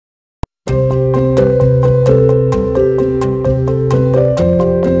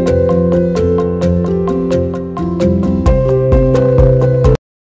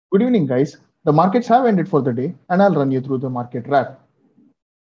guys. The markets have ended for the day, and I'll run you through the market wrap.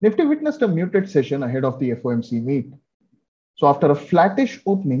 Nifty witnessed a muted session ahead of the FOMC meet. So, after a flattish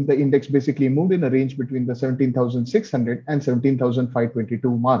opening, the index basically moved in a range between the 17,600 and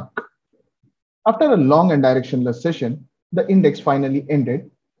 17,522 mark. After a long and directionless session, the index finally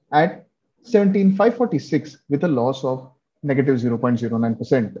ended at 17,546 with a loss of negative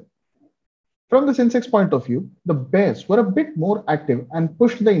 0.09%. From the Sensex point of view, the bears were a bit more active and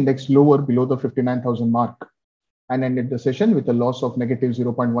pushed the index lower below the 59,000 mark and ended the session with a loss of negative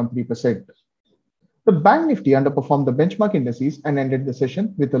 0.13%. The Bank Nifty underperformed the benchmark indices and ended the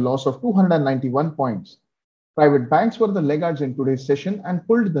session with a loss of 291 points. Private banks were the laggards in today's session and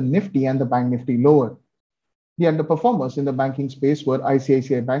pulled the Nifty and the Bank Nifty lower. The underperformers in the banking space were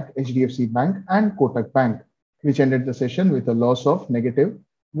ICICI Bank, HDFC Bank, and Kotak Bank, which ended the session with a loss of negative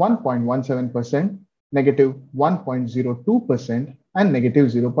 1.17%, negative 1.02%, and negative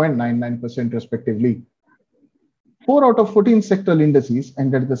 0.99% respectively. 4 out of 14 sectoral indices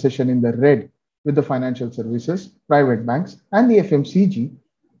ended the session in the red, with the financial services, private banks, and the FMCG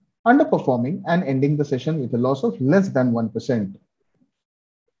underperforming and ending the session with a loss of less than 1%.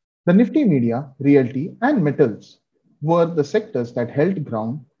 The Nifty Media, Realty, and Metals were the sectors that held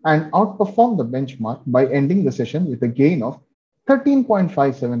ground and outperformed the benchmark by ending the session with a gain of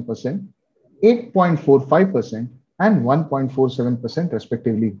 13.57%, 8.45%, and 1.47%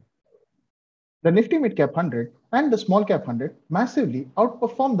 respectively. The Nifty Midcap 100 and the Small Cap 100 massively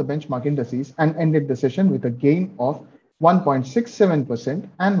outperformed the benchmark indices and ended the session with a gain of 1.67%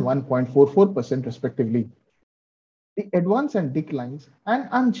 and 1.44% respectively. The advance and declines and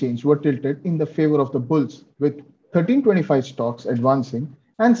unchanged were tilted in the favor of the bulls, with 1325 stocks advancing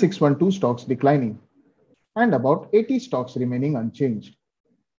and 612 stocks declining, and about 80 stocks remaining unchanged.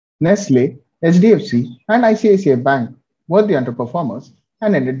 Nestle, HDFC, and ICICI Bank were the underperformers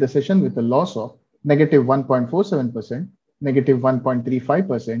and ended the session with a loss of negative 1.47%, negative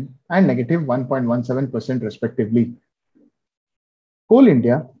 1.35%, and negative 1.17% respectively. Coal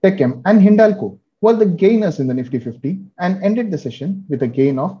India, Techem, and Hindalco were the gainers in the Nifty 50 and ended the session with a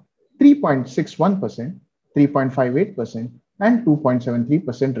gain of 3.61%, 3.58%, and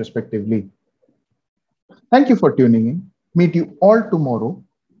 2.73% respectively. Thank you for tuning in. Meet you all tomorrow.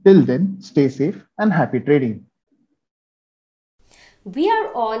 Till then, stay safe and happy trading. We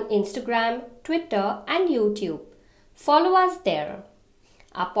are on Instagram, Twitter, and YouTube. Follow us there.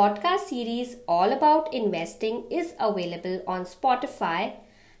 Our podcast series all about investing is available on Spotify,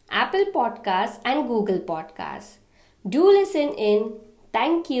 Apple Podcasts, and Google Podcasts. Do listen in.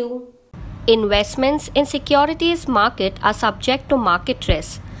 Thank you. Investments in securities market are subject to market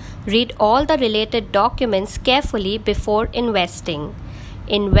risk. Read all the related documents carefully before investing.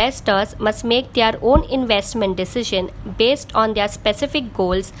 Investors must make their own investment decision based on their specific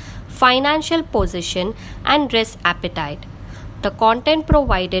goals, financial position, and risk appetite. The content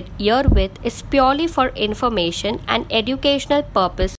provided herewith is purely for information and educational purpose